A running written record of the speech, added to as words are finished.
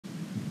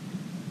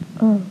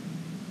Oh,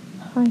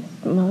 hi,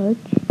 Smudge.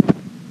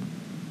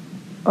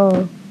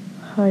 Oh,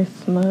 hi,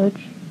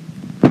 Smudge.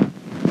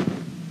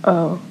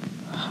 Oh,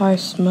 hi,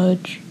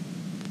 Smudge.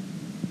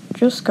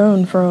 Just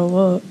going for a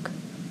look.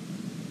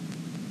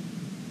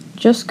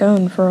 Just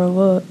going for a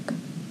look.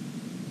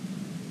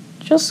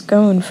 Just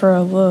going for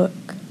a look.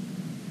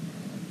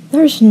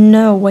 There's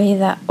no way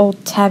that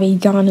old Tabby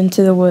gone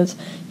into the woods.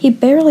 He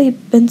barely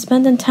been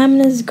spending time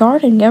in his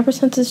garden ever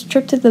since his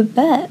trip to the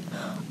vet.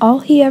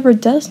 All he ever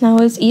does now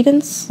is eat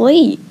and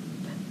sleep.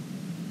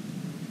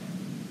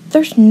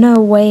 There's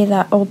no way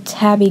that old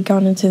Tabby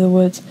gone into the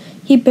woods.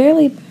 He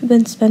barely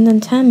been spending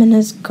time in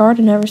his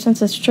garden ever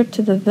since his trip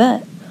to the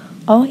vet.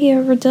 All he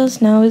ever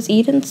does now is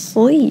eat and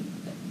sleep.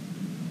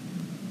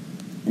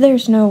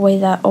 There's no way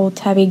that old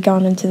Tabby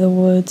gone into the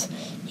woods.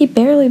 He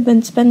barely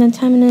been spending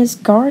time in his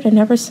garden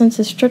ever since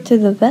his trip to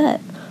the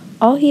vet.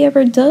 All he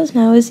ever does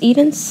now is eat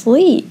and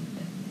sleep.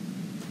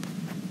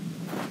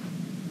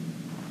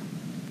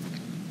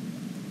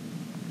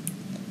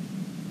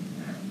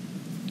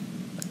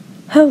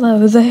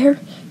 Hello there.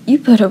 You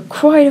put up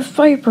quite a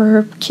fight for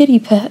a kitty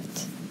pet.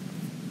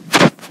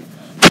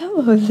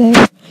 Hello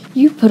there.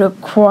 You put up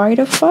quite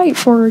a fight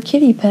for a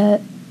kitty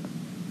pet.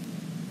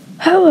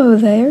 Hello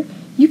there.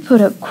 You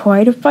put up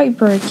quite a fight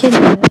for a kitty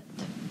pet.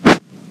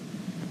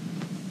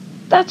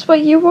 That's what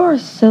you are,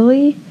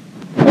 silly.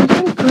 And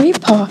I'm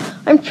Grandpa.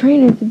 I'm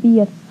training to be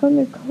a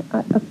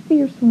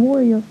fierce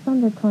warrior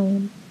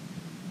thunderclan.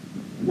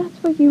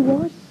 That's what you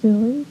are,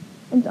 silly.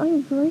 And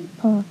I'm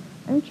Grandpa.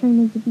 I'm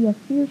training to be a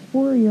fierce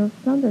warrior of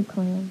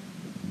ThunderClan.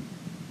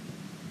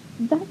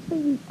 That's what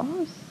you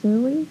are,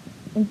 silly.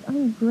 And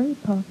I'm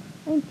Grandpa.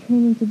 I'm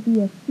training to be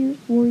a fierce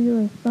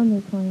warrior of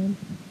ThunderClan.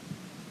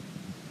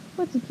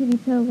 What's a kitty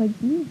tail like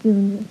you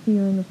doing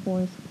here in the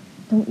forest?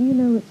 Don't you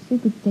know it's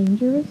super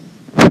dangerous?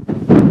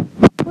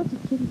 What's a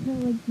kitty tail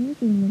like you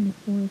doing in the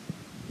forest?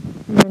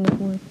 Here in the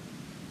forest.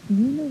 Do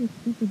you know it's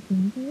super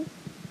dangerous?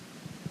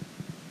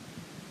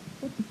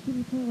 What's a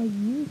kitty tail like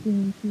you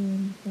doing here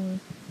in the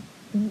forest?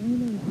 Don't you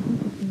know it's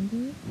super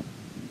dangerous?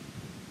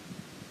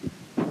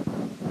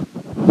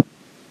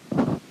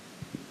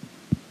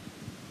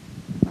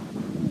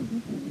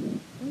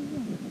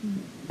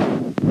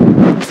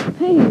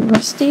 Hey,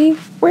 Rusty,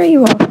 where are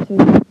you off to?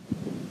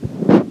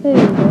 Hey,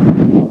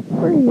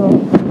 where are you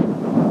off to?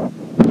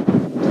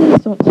 Please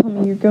don't tell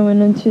me you're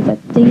going into that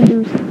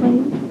dangerous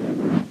place.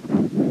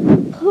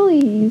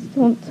 Please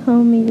don't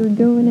tell me you're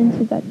going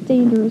into that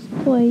dangerous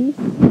place.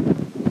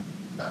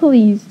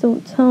 Please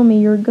don't tell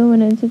me you're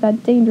going into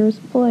that dangerous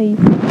place.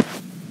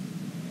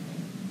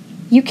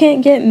 You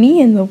can't get me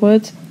in the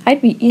woods.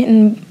 I'd be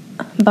eaten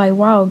by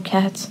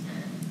wildcats.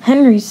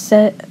 Henry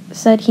said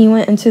he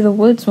went into the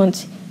woods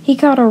once. He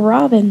caught a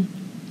robin.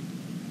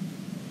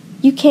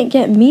 You can't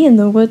get me in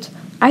the woods.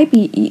 I'd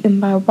be eaten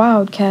by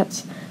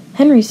wildcats.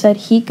 Henry said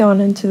he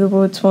gone into the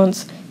woods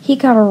once. He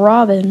caught a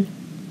robin.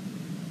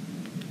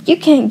 You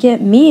can't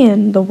get me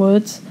in the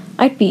woods.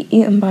 I'd be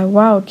eaten by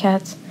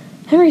wildcats.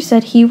 Henry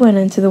said he went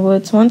into the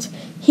woods once.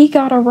 He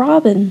got a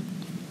robin.